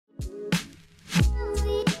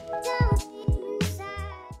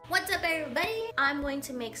I'm going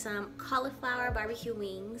to make some cauliflower barbecue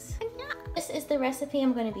wings. And yeah, this is the recipe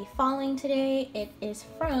I'm going to be following today. It is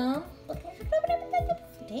from,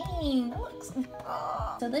 dang, that looks,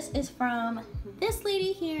 so this is from this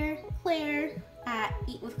lady here, Claire, at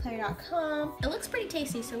eatwithclaire.com. It looks pretty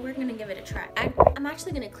tasty, so we're gonna give it a try. I'm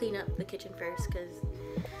actually gonna clean up the kitchen first because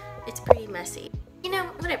it's pretty messy. You know,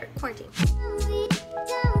 whatever, quarantine.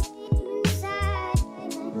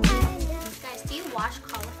 Guys, do you wash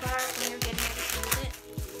cauliflower when you're getting ready to use it?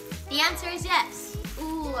 The answer is yes.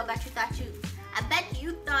 Ooh, I bet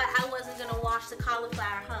you thought I wasn't gonna wash the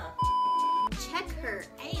cauliflower, huh? Check her.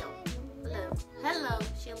 Hello. Hello.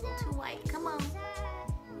 She a little too white. Come on.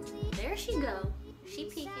 There she go. She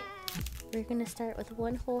peeking. We're gonna start with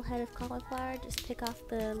one whole head of cauliflower. Just pick off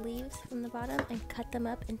the leaves from the bottom and cut them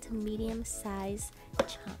up into medium-sized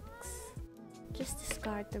chunks. Just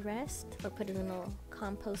discard the rest or put it in a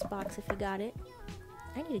compost box if you got it.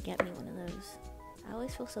 I need to get me one of those. I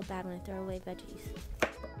always feel so bad when I throw away veggies.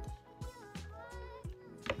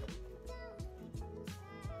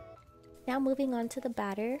 Now moving on to the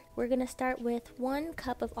batter, we're gonna start with 1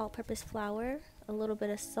 cup of all-purpose flour, a little bit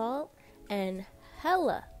of salt, and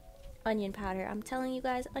hella onion powder. I'm telling you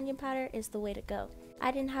guys, onion powder is the way to go.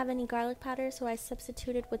 I didn't have any garlic powder, so I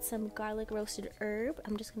substituted with some garlic roasted herb.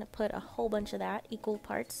 I'm just gonna put a whole bunch of that, equal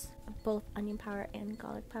parts of both onion powder and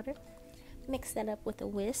garlic powder. Mix that up with a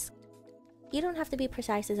whisk. You don't have to be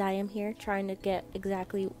precise as I am here, trying to get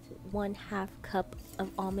exactly 1/2 cup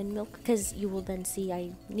of almond milk, because you will then see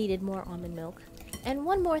I needed more almond milk. And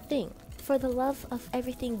one more thing, for the love of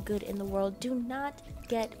everything good in the world, do not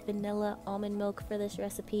get vanilla almond milk for this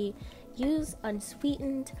recipe. Use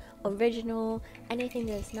unsweetened, original, anything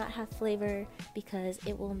that does not have flavor, because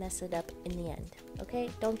it will mess it up in the end. Okay?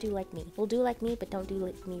 Don't do like me. Well, do like me, but don't do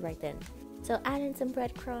like me right then. So add in some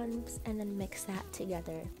breadcrumbs and then mix that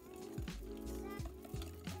together.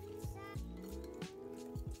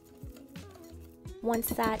 Once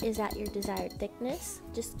that is at your desired thickness,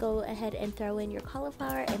 just go ahead and throw in your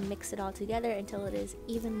cauliflower and mix it all together until it is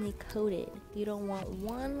evenly coated. You don't want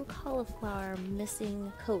one cauliflower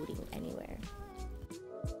missing coating anywhere.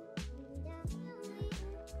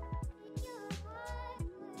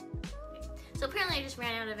 So apparently I just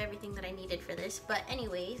ran out of everything that I needed for this, but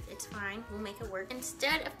anyways, it's fine, we'll make it work.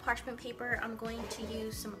 Instead of parchment paper, I'm going to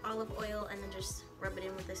use some olive oil and then just rub it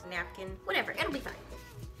in with this napkin. Whatever, it'll be fine.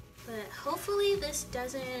 But hopefully this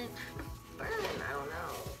doesn't burn, I don't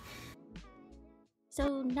know.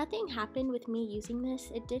 So nothing happened with me using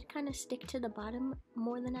this. It did kind of stick to the bottom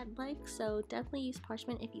more than I'd like, so definitely use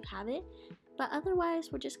parchment if you have it. But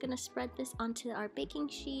otherwise, we're just gonna spread this onto our baking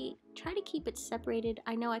sheet. Try to keep it separated.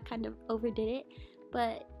 I know I kind of overdid it,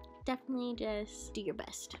 but definitely just do your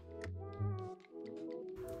best.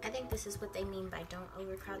 I think this is what they mean by don't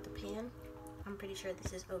overcrowd the pan. I'm pretty sure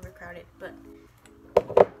this is overcrowded, but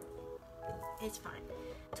it's fine.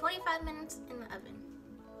 25 minutes in the oven.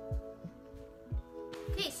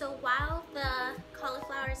 Okay, so while the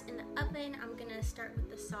cauliflower is in the oven, I'm gonna start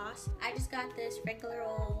with the sauce. I just got this regular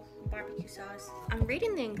old barbecue sauce. I'm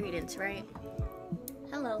reading the ingredients, right?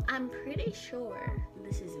 Hello. I'm pretty sure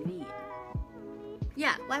this is vegan.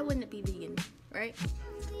 Yeah, why wouldn't it be vegan, right?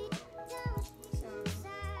 So,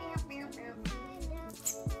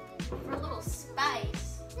 for a little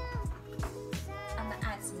spice, I'm gonna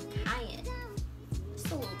add some cayenne.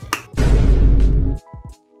 Just a little bit.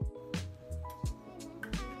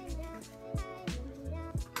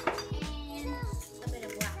 And a bit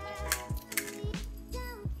of black pepper.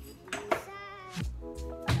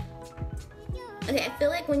 Okay, I feel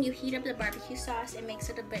like when you heat up the barbecue sauce, it makes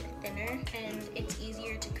it a bit thinner and it's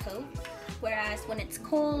easier to coat. Whereas when it's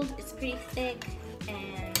cold, it's pretty thick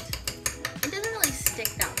and it doesn't really stick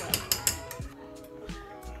that well.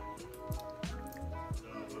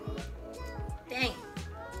 Dang,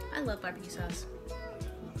 I love barbecue sauce.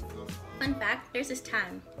 Fun fact, there's this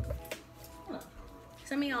time.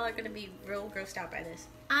 Some of y'all are gonna be real grossed out by this.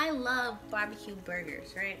 I love barbecue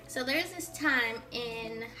burgers, right? So there's this time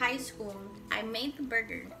in high school, I made the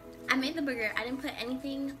burger. I didn't put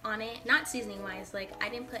anything on it, not seasoning wise, like I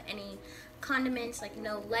didn't put any condiments, like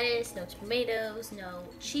no lettuce, no tomatoes, no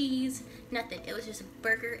cheese, nothing. It was just a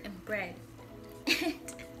burger and bread.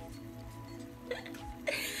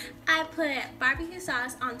 I put barbecue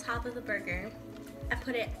sauce on top of the burger. I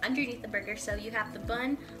put it underneath the burger, so you have the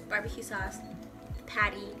bun, barbecue sauce, the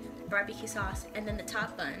patty, barbecue sauce, and then the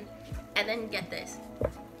top bun. And then get this.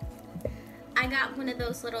 I got one of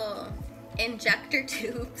those little injector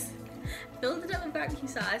tubes, filled it up with barbecue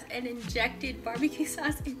sauce, and injected barbecue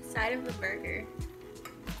sauce inside of the burger.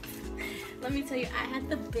 Let me tell you, I had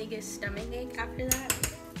the biggest stomach ache after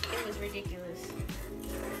that. It was ridiculous.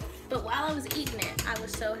 But while I was eating it, I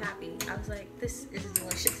was so happy. I was like, this is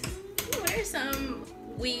delicious. What are some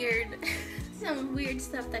weird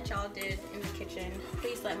stuff that y'all did in the kitchen?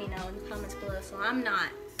 Please let me know in the comments below so I'm not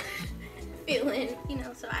feeling, you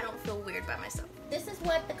know, so I don't feel weird by myself. This is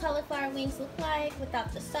what the cauliflower wings look like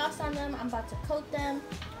without the sauce on them. I'm about to coat them.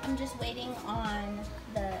 I'm just waiting on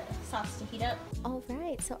the sauce to heat up. All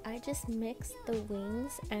right, so I just mixed the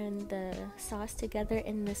wings and the sauce together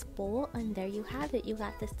in this bowl, and there you have it. You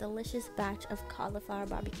got this delicious batch of cauliflower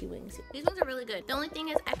barbecue wings. These ones are really good. The only thing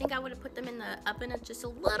is, I think I would have put them in the oven just a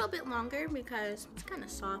little bit longer because it's kind of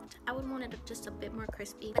soft. I would want it just a bit more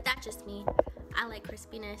crispy, but that's just me. I like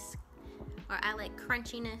crispiness. Or I like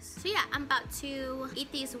crunchiness. So yeah, I'm about to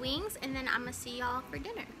eat these wings and then I'm gonna see y'all for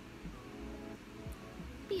dinner.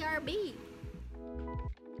 BRB.